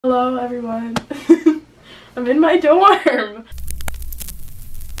Hello everyone. I'm in my dorm.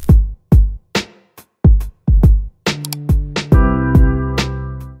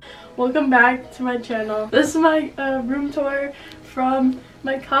 Welcome back to my channel. This is my room tour from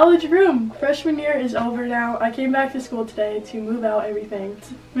my college room. Freshman year is over now. I came back to school today to move out everything.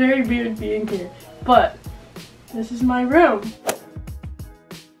 It's very weird being here, but this is my room.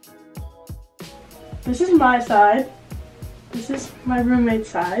 This is my side. This is my roommate's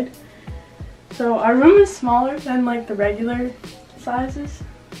side. So our room is smaller than like the regular sizes.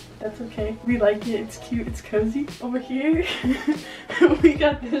 That's okay. We like it. It's cute. It's cozy. Over here, we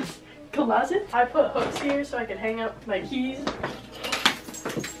got this closet. I put hooks here so I can hang up my keys.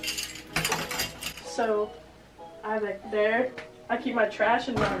 So I have it there. I keep my trash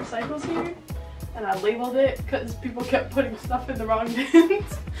and my recycles here. And I labeled it because people kept putting stuff in the wrong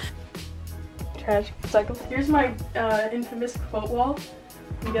bins. Trash, recycle. Here's my infamous quote wall.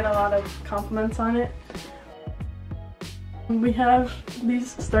 We get a lot of compliments on it. We have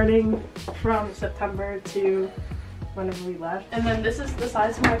these starting from September to whenever we left. And then this is the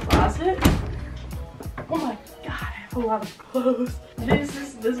size of my closet. Oh my god, I have a lot of clothes.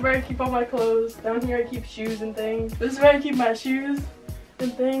 This is where I keep all my clothes. Down here I keep shoes and things. This is where I keep my shoes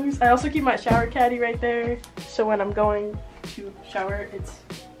and things. I also keep my shower caddy right there. So when I'm going to shower, it's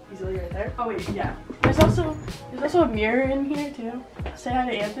easily right there. Oh wait, yeah. There's also a mirror in here too. Say hi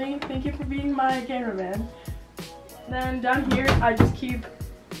to Anthony. Thank you for being my cameraman. Then down here I just keep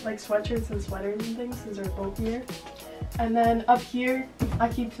like sweatshirts and sweaters and things since they're both here. And then up here I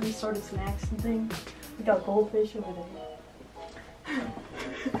keep some sort of snacks and things. We got goldfish over there.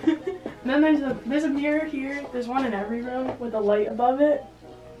 And then there's a mirror here. There's one in every room with a light above it.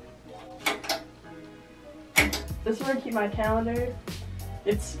 This is where I keep my calendar.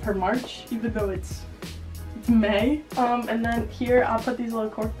 It's for March, even though it's May. And then here I'll put these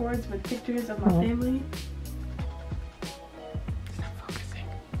little cork boards with pictures of my family. It's not focusing.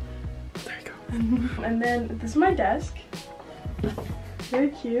 There you go. And then this is my desk. Very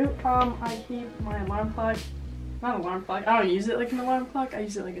cute. I keep my alarm clock. Not alarm clock. I don't use it like an alarm clock. I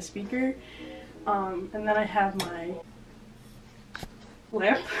use it like a speaker. And then I have my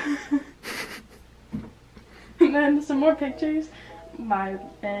lamp. And then some more pictures. My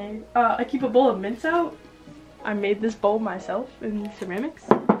bag. I keep a bowl of mints out. I made this bowl myself in ceramics.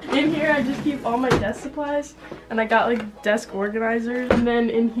 In here I just keep all my desk supplies, and I got like desk organizers. And then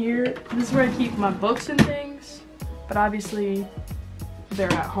in here, this is where I keep my books and things, but obviously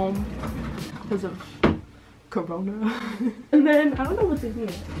they're at home because of Corona. And then I don't know what's in here.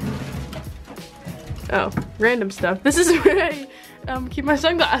 Oh, random stuff. This is where I keep my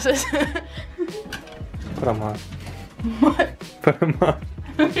sunglasses. Put them on. What? Put them on.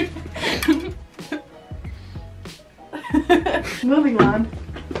 Moving on.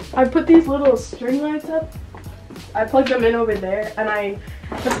 I put these little string lights up. I plugged them in over there, and I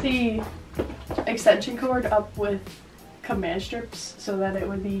put the extension cord up with command strips so that it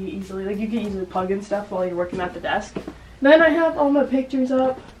would be easily, like you can easily plug in stuff while you're working at the desk. Then I have all my pictures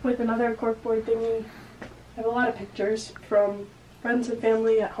up with another corkboard thingy. I have a lot of pictures from friends and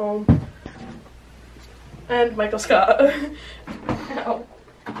family at home. And Michael Scott. Ow.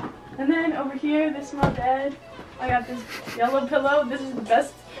 And then over here, this is my bed. I got this yellow pillow. This is the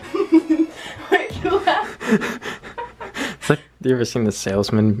best. Why'd you laugh? It's like, you ever seen the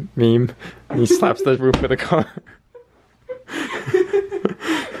salesman meme? And he slaps the roof with a car.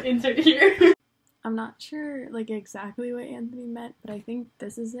 Insert here. I'm not sure like exactly what Anthony meant, but I think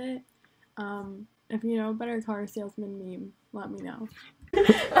this is it. If you know a better car salesman meme, let me know.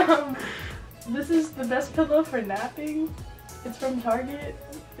 This is the best pillow for napping. It's from Target,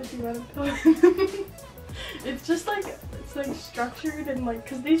 if you want a pillow. It's just like, it's like structured and like,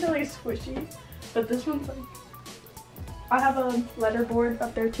 cause these are like squishy, but this one's like, I have a letterboard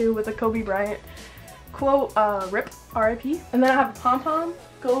up there too with a Kobe Bryant quote, RIP, R.I.P. And then I have a pom-pom,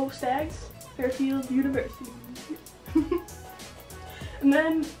 go Stags, Fairfield University. And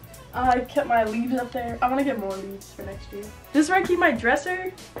then I kept my leaves up there. I want to get more leaves for next year. This is where I keep my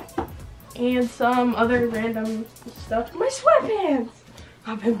dresser and some other random stuff. My sweatpants!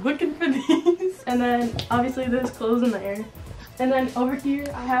 I've been looking for these. And then obviously there's clothes in there. And then over here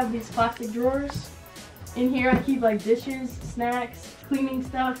I have these plastic drawers. In here I keep like dishes, snacks, cleaning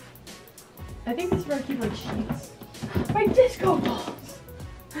stuff. I think this is where I keep like sheets. My disco balls!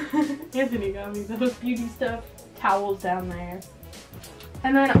 Anthony got me those beauty stuff. Towels down there.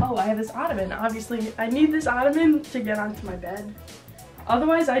 And then, oh, I have this ottoman. Obviously, I need this ottoman to get onto my bed.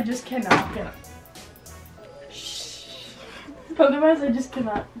 Otherwise, I just cannot get on. Shh. Otherwise, I just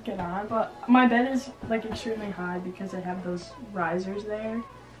cannot get on. But my bed is like extremely high because I have those risers there.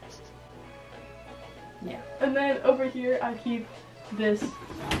 Yeah. And then over here I keep this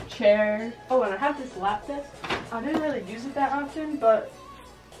chair. Oh, and I have this lap desk. I didn't really use it that often, but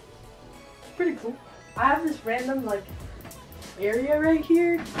it's pretty cool. I have this random like area right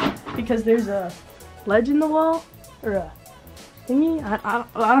here because there's a ledge in the wall or a thingy. I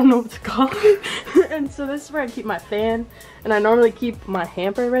don't know what to call it. And so this is where I keep my fan, and I normally keep my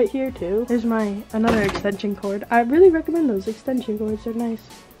hamper right here too. There's my another extension cord. I really recommend those extension cords. They're nice.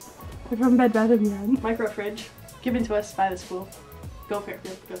 They're from Bed Bath & Beyond. Micro fridge given to us by the school. Go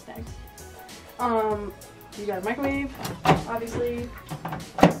Fairfield, go Stags. You got a microwave, obviously.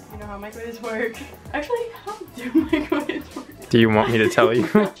 You know how microwaves work. Actually, how do microwaves work? Do you want me to tell you?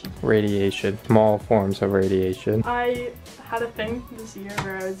 Radiation. Small forms of radiation. I had a thing this year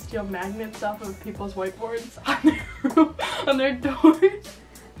where I would steal magnets off of people's whiteboards on their doors.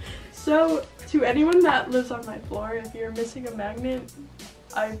 So, to anyone that lives on my floor, if you're missing a magnet,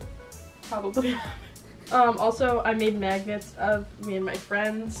 I probably have it. Also, I made magnets of me and my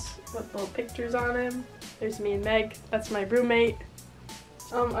friends with little pictures on them. There's me and Meg. That's my roommate.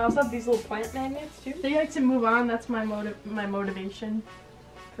 I also have these little plant magnets too. They like to move on. That's my motivation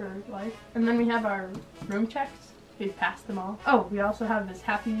for life. And then we have our room checks. We've passed them all. Oh, we also have this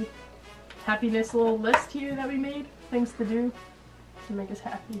happiness little list here that we made. Things to do to make us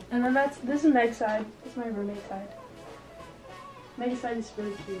happy. And then this is Meg's side. This is my roommate side. Meg's side is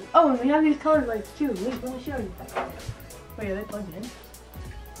really cute. Oh, and we have these colored lights too. Wait, let me show you. Wait, are they plugged in?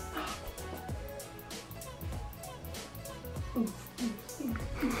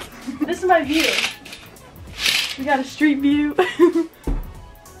 This is my view. We got a street view.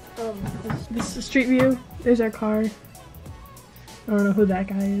 This is a street view. There's our car. I don't know who that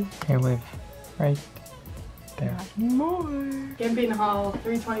guy is. I live right there. Not anymore. Camping Hall,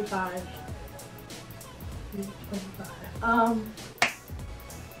 325. 325.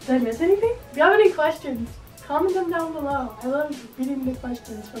 Did I miss anything? If you have any questions, comment them down below. I love reading the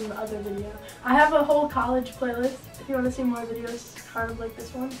questions from the other video. I have a whole college playlist if you want to see more videos kind of like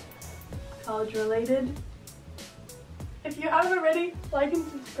this one. College related. If you haven't already, like and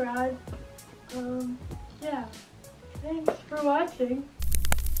subscribe. Yeah. Thanks for watching.